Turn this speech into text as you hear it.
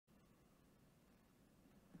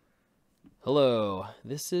Hello,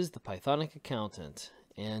 this is the Pythonic Accountant,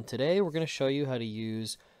 and today we're going to show you how to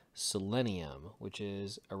use Selenium, which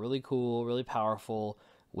is a really cool, really powerful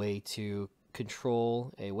way to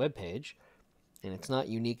control a web page. And it's not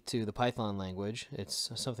unique to the Python language. It's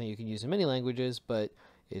something you can use in many languages, but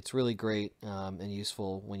it's really great and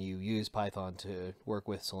useful when you use Python to work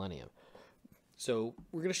with Selenium. So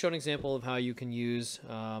we're going to show an example of how you can use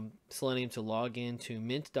Selenium to log into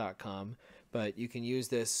mint.com, but you can use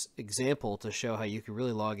this example to show how you can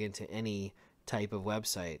really log into any type of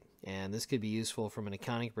website. And this could be useful from an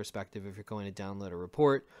accounting perspective if you're going to download a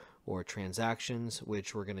report or transactions,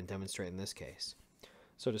 which we're going to demonstrate in this case.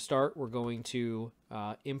 So to start, we're going to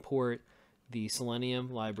import the Selenium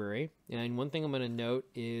library. And one thing I'm going to note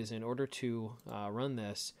is in order to run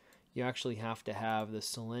this, you actually have to have the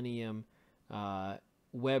Selenium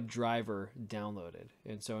web driver downloaded.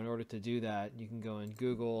 And so in order to do that, you can go in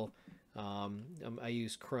Google. I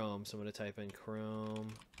use Chrome, so I'm going to type in Chrome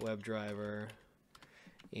WebDriver,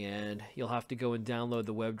 and you'll have to go and download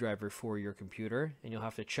the WebDriver for your computer, and you'll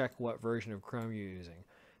have to check what version of Chrome you're using.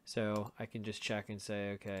 So I can just check and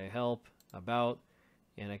say, okay, help, about,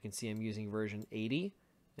 and I can see I'm using version 80,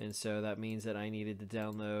 and so that means that I needed to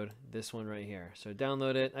download this one right here. So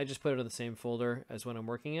download it. I just put it in the same folder as what I'm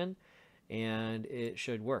working in, and it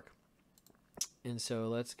should work. And so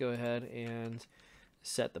let's go ahead and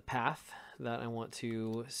set the path that I want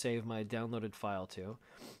to save my downloaded file to.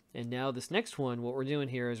 And now this next one, what we're doing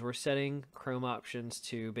here is we're setting Chrome options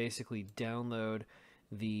to basically download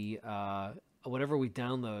the whatever we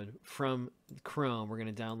download from Chrome, we're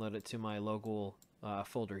going to download it to my local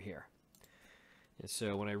folder here. And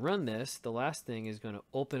so when I run this, the last thing is going to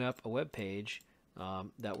open up a web page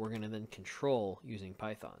that we're going to then control using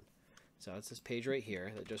Python. So it's this page right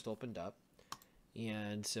here that just opened up.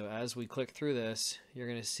 And so as we click through this, you're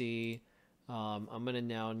going to see I'm going to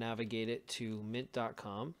now navigate it to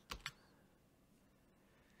mint.com.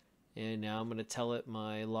 And now I'm going to tell it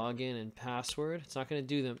my login and password. It's not going to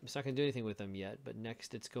do them. It's not going to do anything with them yet. But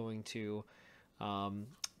next, it's going to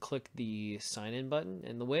click the sign in button.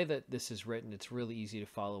 And the way that this is written, it's really easy to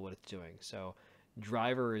follow what it's doing. So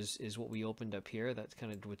driver is what we opened up here. That's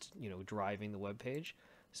kind of what's driving the web page.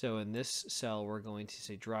 So in this cell, we're going to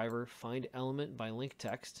say driver find element by link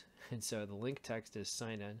text. And so the link text is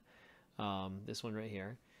sign in, this one right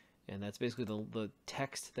here. And that's basically the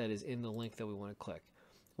text that is in the link that we want to click.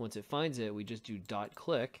 Once it finds it, we just do dot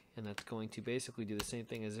click, and that's going to basically do the same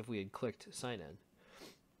thing as if we had clicked sign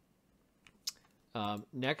in.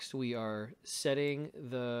 Next, we are finding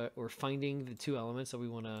the two elements that we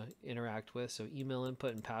want to interact with. So email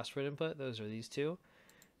input and password input, those are these two.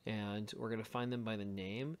 And we're going to find them by the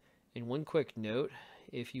name. And one quick note,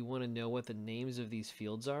 if you want to know what the names of these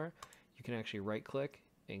fields are, you can actually right click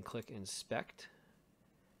and click inspect.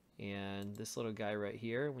 And this little guy right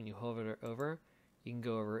here, when you hover it over, you can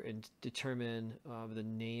go over and determine the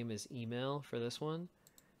name is email for this one,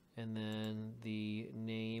 and then the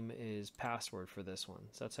name is password for this one.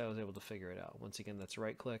 So that's how I was able to figure it out. Once again, that's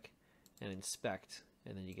right click and inspect,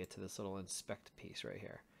 and then you get to this little inspect piece right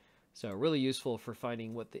here. So really useful for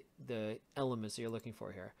finding what the elements that you're looking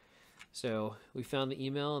for here. So we found the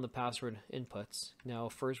email and the password inputs. Now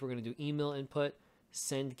first we're going to do email input,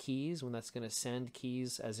 send keys, when that's going to send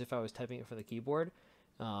keys as if I was typing it for the keyboard.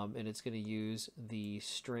 And it's going to use the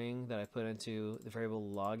string that I put into the variable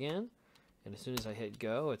login. And as soon as I hit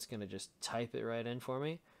go, it's going to just type it right in for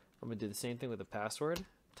me. I'm going to do the same thing with the password,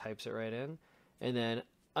 types it right in. And then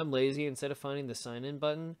I'm lazy, instead of finding the sign in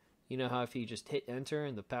button, you know how if you just hit enter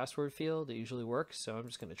in the password field, it usually works. So I'm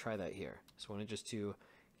just going to try that here. So I want to just do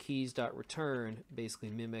keys.return, basically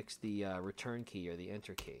mimics the return key or the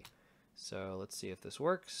enter key. So let's see if this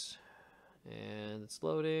works. And it's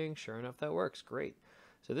loading. Sure enough, that works. Great.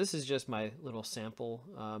 So this is just my little sample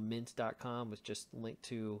mint.com, which just linked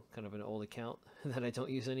to kind of an old account that I don't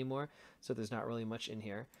use anymore. So there's not really much in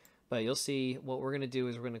here. But you'll see what we're going to do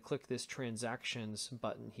is we're going to click this transactions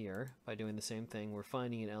button here by doing the same thing. We're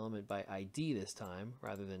finding an element by ID this time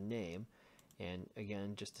rather than name. And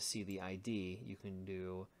again, just to see the ID, you can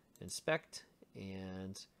do inspect,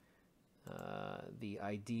 and the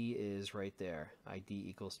ID is right there. ID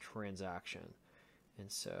equals transaction. And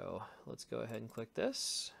so let's go ahead and click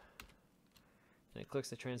this. And it clicks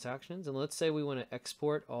the transactions. And let's say we want to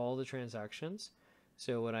export all the transactions.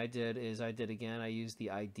 So what I did is I used the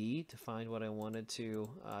ID to find what I wanted to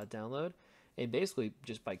download. And basically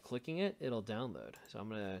just by clicking it, it'll download. So I'm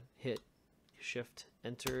going to hit Shift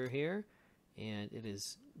Enter here, and it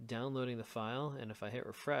is downloading the file. And if I hit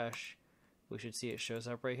refresh, we should see it shows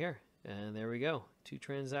up right here. And there we go, 2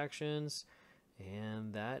 transactions.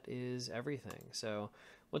 And that is everything. So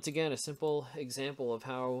once again, a simple example of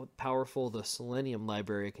how powerful the Selenium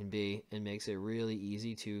library can be, and makes it really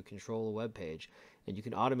easy to control a web page. And you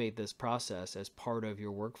can automate this process as part of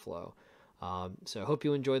your workflow. So I hope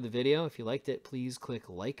you enjoyed the video. If you liked it, please click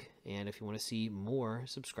like. And if you want to see more,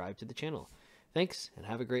 subscribe to the channel. Thanks, and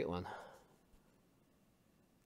have a great one.